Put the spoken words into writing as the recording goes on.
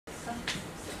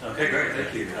Okay, great,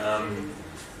 thank you.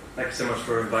 Thank you so much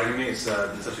for inviting me. It's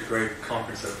been such a great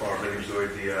conference so far. I've really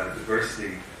enjoyed the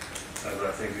diversity that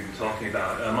I think we've been talking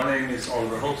about. My name is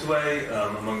Oliver Holtaway.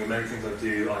 Among the many things I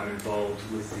do, I'm involved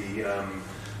with the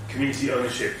community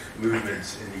ownership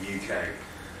movement in the UK.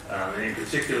 And in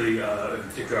particular,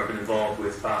 I've been involved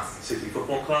with Bath City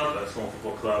Football Club, a small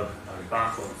football club in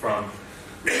Bath, where I'm from.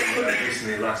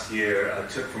 Recently, last year,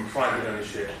 took from private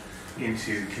ownership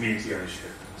into community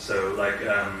ownership. So like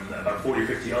about 40 or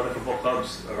 50 other football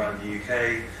clubs around the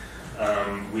UK,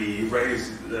 we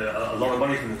raised a lot of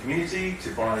money from the community to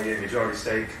buy a majority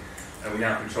stake, and we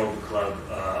now control the club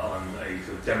on a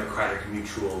sort of democratic,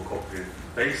 neutral, cooperative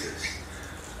basis.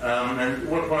 And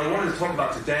what I wanted to talk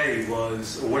about today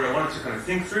was, or what I wanted to kind of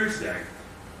think through today,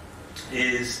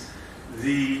 is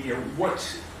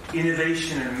what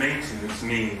innovation and maintenance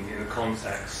mean in the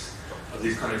context of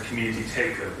these kind of community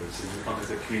takeovers, in the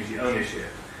context of community ownership.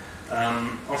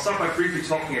 I'll start by briefly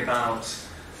talking about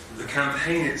the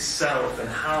campaign itself and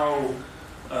how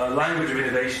language of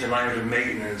innovation and language of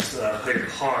maintenance played a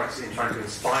part in trying to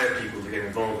inspire people to get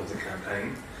involved with the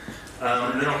campaign.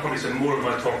 And then I'll probably spend more of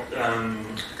my talk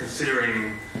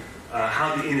considering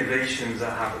how the innovations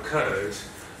that have occurred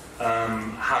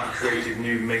have created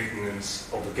new maintenance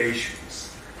obligations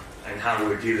and how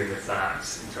we're dealing with that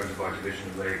in terms of our division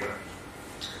of labour.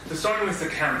 So starting with the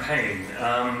campaign,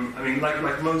 I mean, like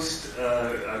most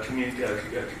community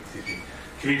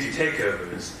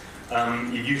takeovers,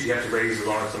 you usually have to raise a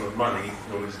large sum of money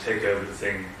in order to take over the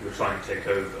thing you're trying to take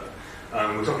over.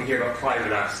 We're talking here about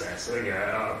private assets. So,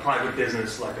 a private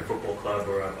business like a football club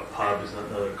or a pub is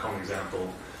another common example,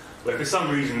 where for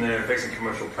some reason they're facing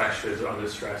commercial pressures or under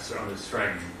stress or under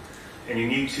strain, and you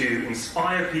need to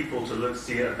inspire people to look to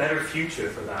see a better future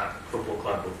for that football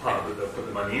club or pub that they'll put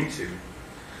the money into,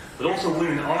 but also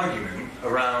win an argument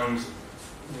around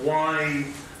why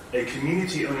a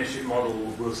community ownership model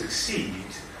will succeed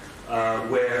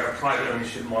where a private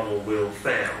ownership model will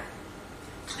fail.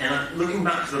 And looking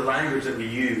back to the language that we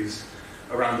use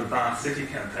around the Bath City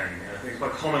campaign, I think it's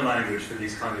quite common language for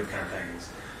these kinds of campaigns.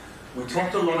 We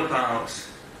talked a lot about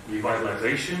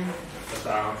revitalisation,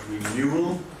 about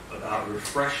renewal, about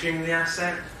refreshing the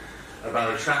asset,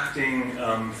 about attracting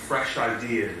fresh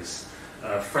ideas,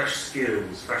 fresh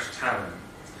skills, fresh talent.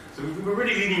 So we're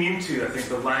really leaning into, I think,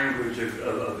 the language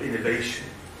of innovation,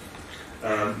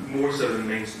 more so than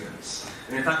maintenance.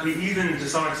 And in fact, we even, to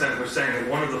some extent, we're saying that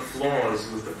one of the flaws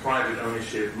with the private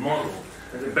ownership model,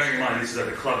 and bearing in mind this is at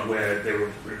a club where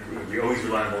we always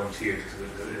rely on volunteers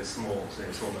because it's a small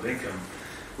amount of income.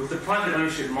 With the private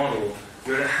ownership model,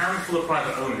 you had a handful of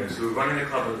private owners who were running the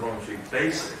club on a voluntary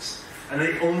basis, and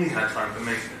they only had time for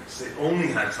maintenance. They only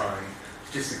had time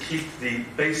just to keep the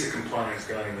basic compliance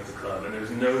going with the club, and there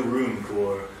was no room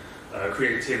for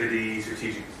creativity,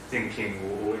 strategic thinking,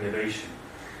 or innovation.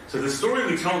 So the story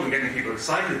we told and getting people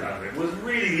excited about it was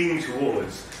really leaning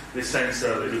towards this sense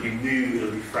of it'll be new,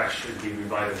 it'll be fresh, it'll be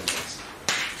revitalized.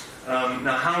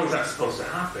 Now, how is that supposed to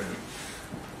happen?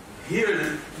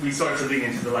 Here we started to lean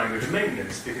into the language of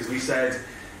maintenance, because we said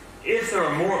if there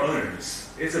are more owners,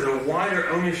 if there's a wider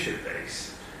ownership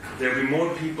base, there'll be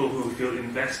more people who feel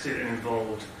invested and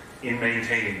involved in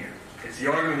maintaining it. It's the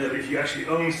argument that if you actually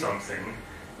own something,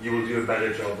 you will do a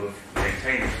better job of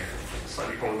maintaining it.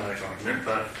 Slightly problematic argument,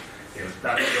 but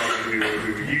that's the argument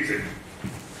we were using.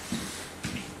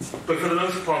 But for the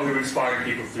most part, we were inspiring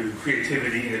people through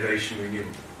creativity, innovation,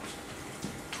 renewal.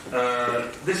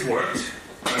 This worked.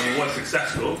 I mean, it was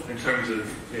successful in terms of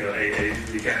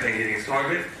the campaign hitting its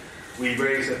target. We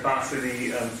raised at Bath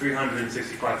City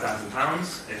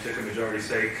 £365,000 and took a majority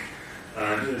stake.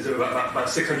 So about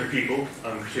 600 people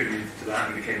contributed to that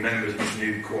and became members of this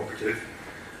new cooperative.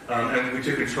 And we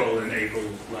took control in April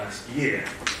last year.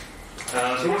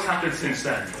 So what's happened since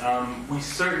then? We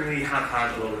certainly have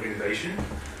had a lot of innovation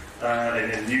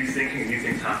and new thinking and new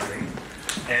things happening.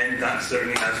 And that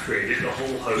certainly has created a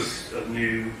whole host of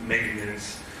new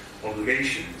maintenance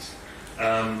obligations.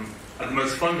 At the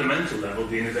most fundamental level,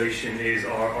 the innovation is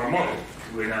our model.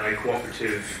 We're now a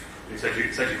cooperative, essentially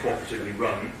cooperatively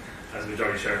run as a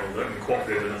majority shareholder. I mean,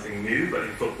 cooperative are nothing new, but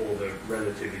in football they're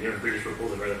relatively new. In British football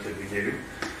they're relatively new.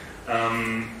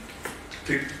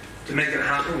 To make that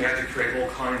happen, we had to create all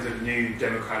kinds of new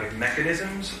democratic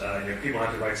mechanisms. People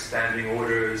had to write standing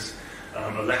orders,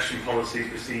 election policies,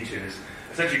 procedures,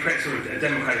 essentially create sort of a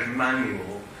democratic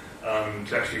manual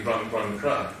to actually run the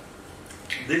club.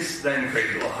 This then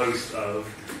created a host of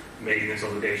maintenance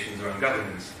obligations around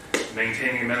governance,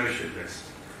 maintaining a membership list,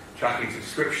 tracking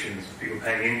subscriptions, people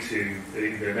paying into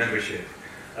their membership,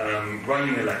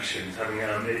 running elections, having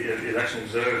election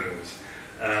observers,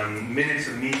 minutes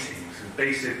of meetings,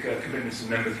 basic commitments to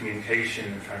member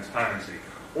communication and transparency.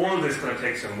 All of this kind of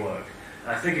takes some work.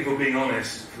 And I think if we're being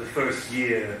honest, for the first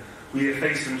year, we have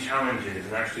faced some challenges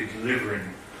in actually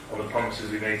delivering on the promises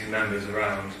we made to members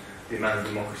around the amount of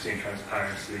democracy and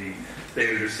transparency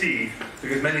they would receive,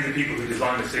 because many of the people who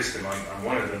designed the system, I'm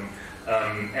one of them,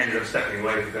 ended up stepping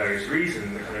away for various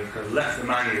reasons. They kind of left the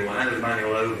manual, handed the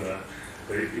manual over,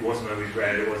 but it wasn't always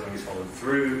read, it wasn't always followed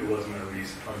through, it wasn't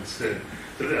always understood.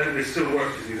 So there's still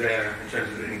work to do there in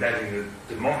terms of embedding the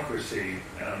democracy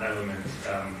element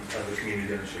of the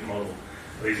community ownership model,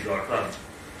 at least at our club.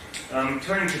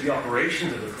 Turning to the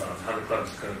operations of the club, how the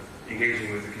club's kind of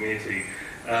engaging with the community.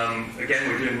 Again,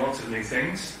 we're doing lots of new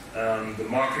things. The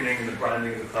marketing and the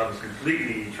branding of the club is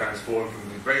completely transformed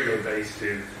from a very low base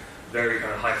to very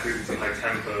kind of high frequency, high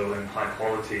tempo, and high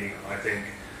quality, I think,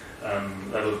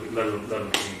 level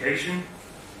of communication.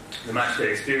 The match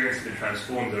day experience has been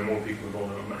transformed. There are more people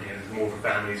involved. There's more for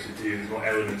families to do. There's more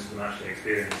elements to the match day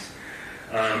experience.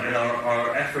 And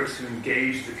our efforts to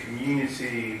engage the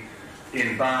community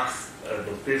in Bath,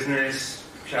 both business,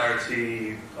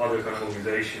 charity, other kind of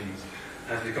organisations,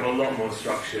 has become a lot more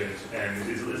structured and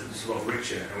is just a lot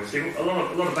richer. And we're seeing a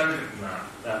lot of benefit from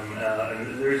that.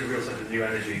 And there is a real sense of new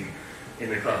energy in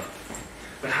the club.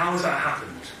 But how has that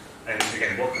happened? And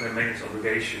again, what kind of maintenance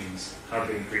obligations have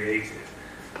been created?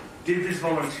 Did this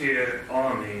volunteer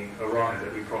army arrive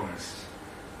that we promised?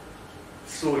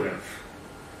 Sort of.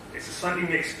 It's a slightly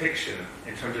mixed picture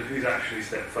in terms of who's actually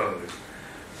stepped forward.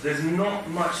 There's not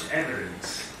much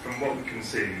evidence from what we can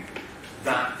see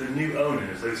that the new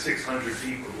owners, those 600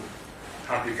 people,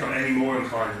 have become any more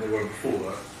inclined than they were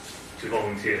before to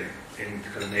volunteer in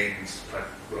kind of maintenance type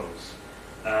roles.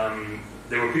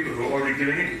 There were people who were already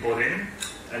doing it, who bought in,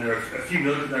 and there are a few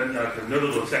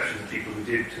notable exceptions of people who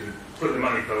did to put the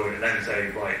money forward and then say,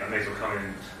 right, I may as well come in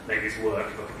and make this work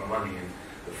if I put my money in.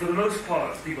 But for the most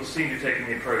part, people seem to have taken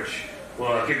the approach,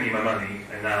 well, I've given you my money,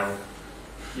 and now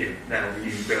you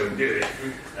go and do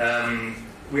it.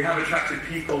 We have attracted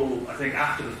people, I think,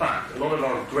 after the fact. A lot of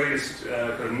our greatest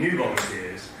kind of new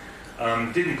volunteers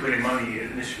didn't put in money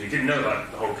initially, didn't know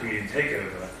about the whole community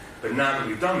takeover, but now that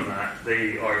we've done that,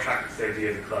 they are attracted to the idea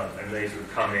of the club, and they sort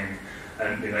of come in,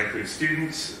 and they include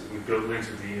students. We've built links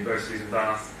with the universities in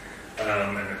Bath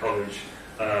and the college,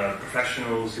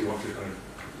 professionals who want to kind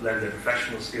of lend their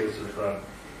professional skills to the club,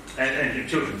 and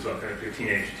children as well, kind of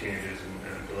teenagers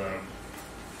and below.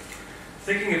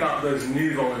 Thinking about those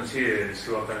new volunteers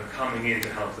who are kind of coming in to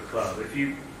help the club, if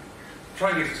you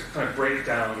try and get a kind of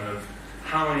breakdown of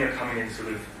how many are coming in sort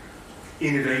of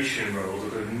innovation roles, or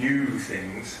kind of new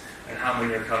things, and how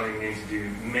many are coming in to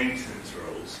do maintenance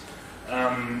roles,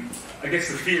 I guess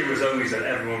the fear was always that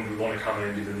everyone would want to come in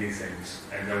and do the new things,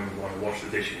 and no one would want to wash the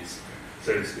dishes,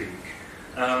 so to speak.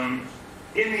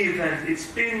 In the event, it's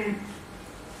been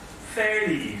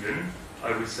fairly even,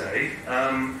 I would say.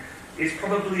 It's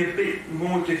probably a bit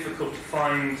more difficult to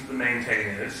find the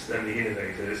maintainers than the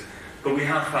innovators, but we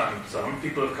have found some.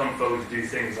 People have come forward to do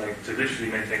things like to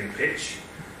literally maintain the pitch,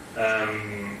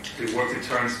 to work the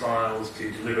turnstiles,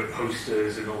 to deliver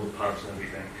posters in all the pubs and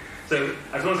everything. So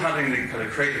as well as having the kind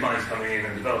of creative minds coming in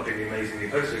and developing the amazing new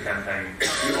poster campaign,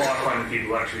 we are finding people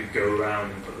who actually go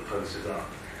around and put the posters up.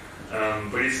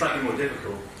 But it's slightly more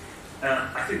difficult.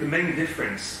 I think the main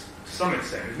difference, to some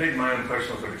extent, is maybe my own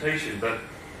personal interpretation, but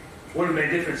one of the main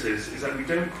differences is that we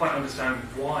don't quite understand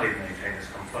why maintainers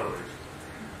come forward.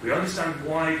 We understand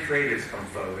why creatives come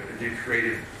forward and do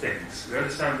creative things. We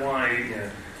understand why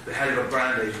the head of a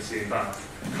brand agency in Bath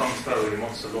comes forward and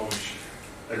wants to launch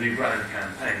a new brand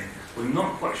campaign. We're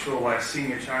not quite sure why a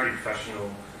senior charity professional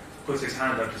puts his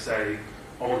hand up to say,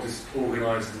 I'll just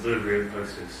organise the delivery of the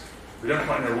posters. We don't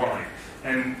quite know why.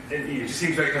 And it just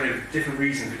seems very kind of different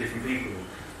reasons for different people,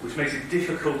 which makes it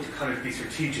difficult to kind of be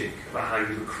strategic about how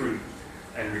you recruit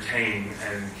and retain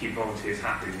and keep volunteers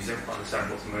happy. You don't quite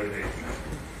understand what's motivating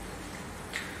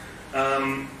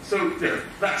them.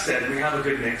 That said, we have a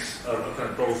good mix of kind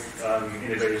of both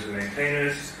innovators and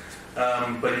maintainers,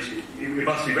 but it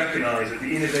must be recognised that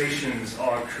the innovations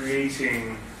are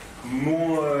creating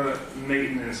more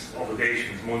maintenance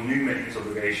obligations, more new maintenance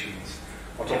obligations,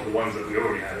 on top of the ones that we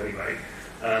already had anyway,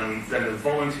 than the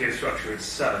volunteer structure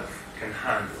itself can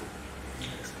handle.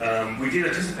 We did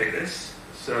anticipate this,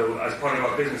 so as part of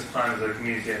our business plan as a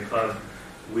community and club,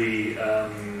 we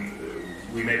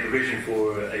made provision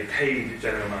for a paid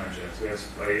general manager. So we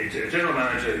have a general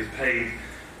manager who's paid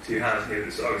to have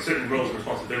certain roles and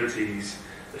responsibilities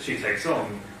that she takes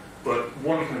on, but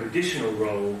one kind of additional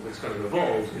role that's kind of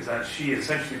evolved is that she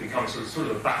essentially becomes sort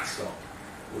of a backstop,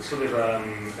 or sort of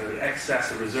an excess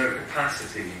of reserve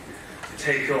capacity to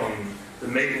take on the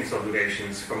maintenance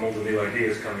obligations from all the new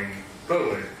ideas coming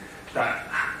forward that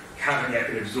haven't yet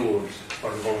been absorbed by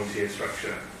the volunteer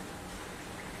structure.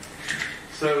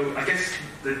 So I guess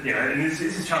that, and this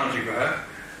is challenging for her,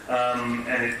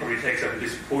 and it probably takes up a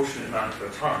disproportionate amount of her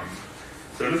time.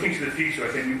 So looking to the future, I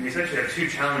think we essentially have two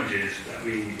challenges that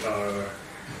we are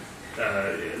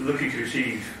looking to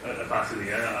achieve at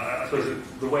Batterley. I suppose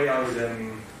the way I would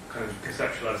kind of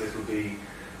conceptualize this would be,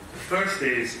 the first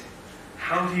is,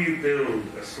 how do you build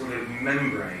a sort of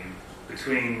membrane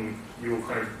between your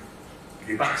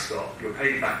backstop, your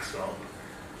paid backstop,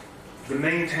 the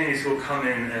maintainers who will come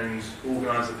in and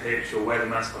organise the pitch or wear the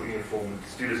mascot uniform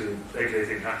to do this day-to-day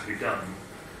thing have to be done.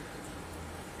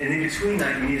 And in between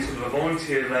that, you need sort of a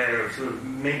volunteer layer of sort of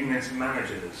maintenance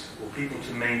managers, or people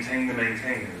to maintain the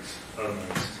maintainers,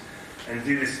 almost, and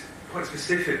do this quite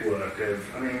specific work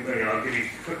of, I'll give you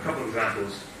a couple of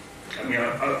examples. I've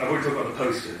already talked about the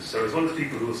posters, so as well as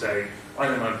people who will say, I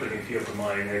don't mind putting a few up in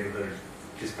my neighbourhood,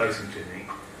 just post them to me,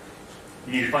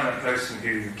 you need to find that person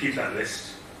who keeps that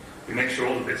list, who makes sure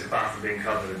all the bits of Bath are being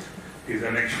covered, who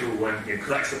then makes sure when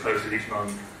collects the posters each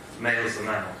month, mails them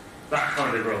out. That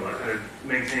kind of role, that kind of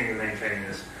maintaining the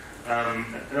maintainers.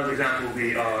 Another example will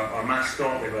be our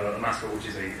mascot. We have a mascot which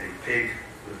is a pig,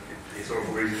 for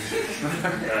historical reasons.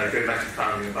 Going back to the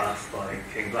founding of Bath by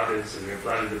King Bladders, so we have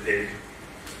Bladders the pig.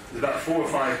 There's about 4 or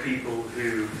 5 people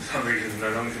who, for some reason,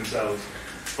 know amongst themselves,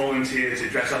 volunteer to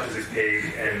dress up as this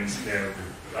pig, and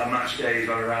our match days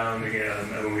run around,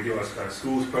 and when we do our kind of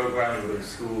schools program, we go to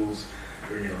schools,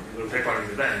 we'll take part in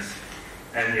these events.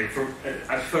 And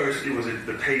at first, it was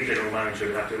the paid general manager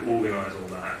who had to organise all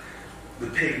that. The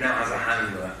pig now has a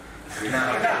handler. We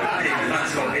now have a pig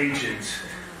mascot agent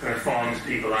kind of farms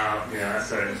people out, at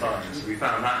certain times. So we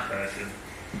found that person.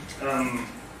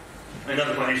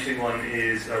 Another quite interesting one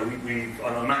is we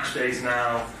on our match days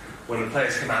now, when the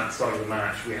players come out at the start of the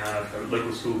match, we have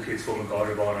local school kids form a guard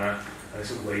of honour, and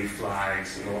sort of wave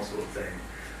flags and all that sort of thing.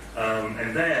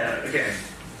 And there, again,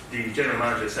 the general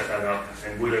manager set that up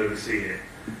and would oversee it.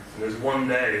 And there was one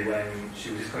day when she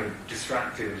was just kind of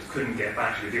distracted and just couldn't get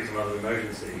back. She was given another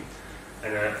emergency,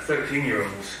 and a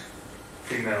 13-year-old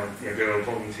female girl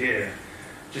volunteer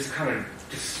just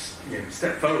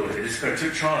stepped forward and just kind of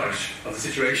took charge of the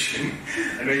situation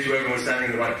and made sure everyone was standing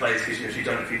in the right place, because she'd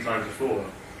done it a few times before.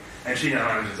 And she now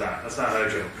manages that. That's not her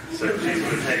job. So she's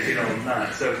sort of taken on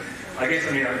that. So I guess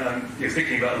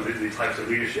thinking about the types of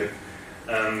leadership,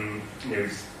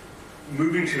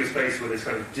 moving to a space where there's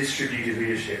kind of distributed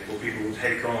leadership, where people will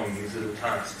take on these little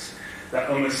tasks that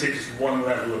almost sit just one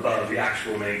level above the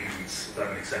actual maintenance, if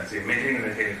that makes sense. Maintaining the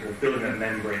kind of building that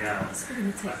membrane out, I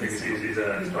think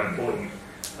is quite important.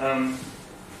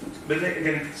 But then,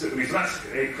 again, so that's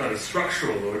a kind of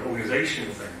structural or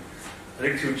organisational thing. I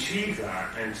think to achieve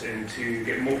that and to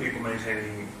get more people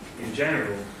maintaining in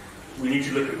general, we need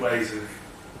to look at ways of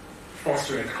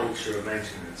fostering a culture of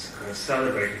maintenance, kind of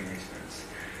celebrating maintenance.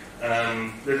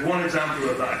 There's one example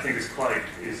of that I think is quite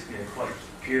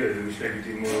good, and we should maybe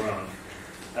do more of.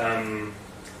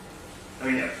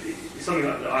 It's something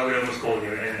that I would almost call,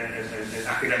 an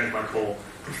academic might call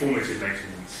performative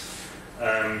maintenance.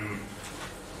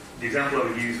 The example I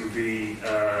would use would be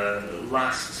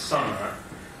last summer.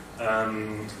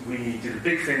 We did a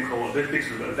big sort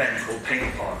of event called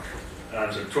Paint Park.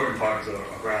 So touring parks are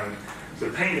around. So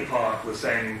Paint the Park was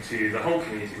saying to the whole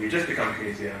community, we just become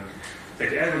community owned, say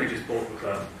to everyone who just bought the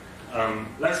club,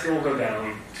 let's all go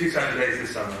down 2 Saturdays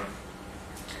this summer,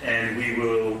 and we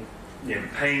will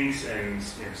paint and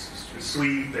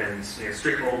sweep and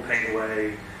strip old paint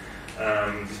away,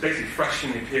 just basically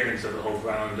freshen the appearance of the whole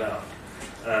ground up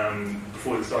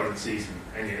before the start of the season,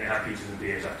 and have pizzas and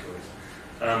beers afterwards.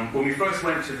 When we first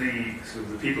went to the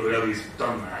people who had always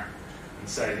done that and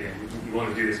said, we want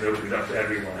to do this and open it up to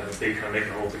everyone, have a big kind of make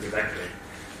a whole big event of it,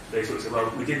 they sort of said,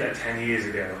 well, we did that 10 years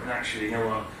ago, and actually, you know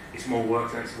what, it's more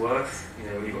work than it's worth.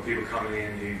 When you've got people coming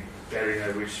in who barely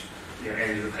know which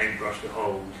end of the paintbrush to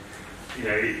hold,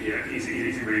 is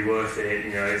it really worth it?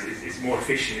 It's more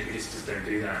efficient if we just don't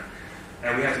do that.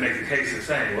 And we have to make the case of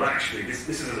saying, well, actually, this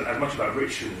is as much about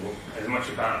ritual, as much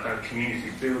about kind of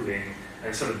community building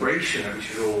and celebration, that we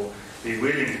should all be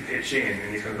willing to pitch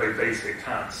in these kind of very basic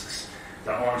tasks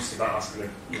that aren't just about us kind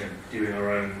of, doing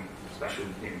our own special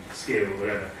skill or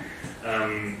whatever.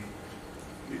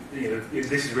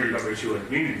 This is really about ritual and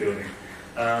community building.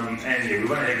 And we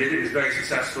went ahead and did it. It was very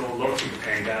successful. A lot of people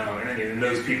came down, and then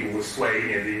those people were swayed.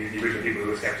 The original people who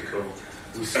were sceptical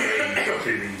were swayed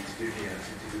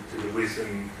to the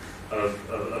wisdom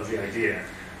of the idea.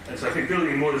 And so I think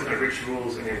building more of those kind of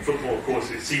rituals, and in football, of course,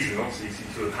 it's seasonal, so you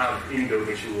sort of have indoor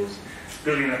rituals.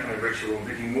 building that kind of ritual and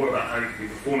thinking more about how you can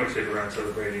be performative around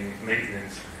celebrating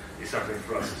maintenance is something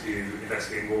for us to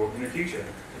investigate more in the future.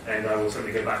 And I will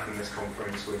certainly go back from this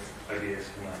conference with ideas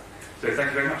from that. So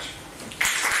thank you very much.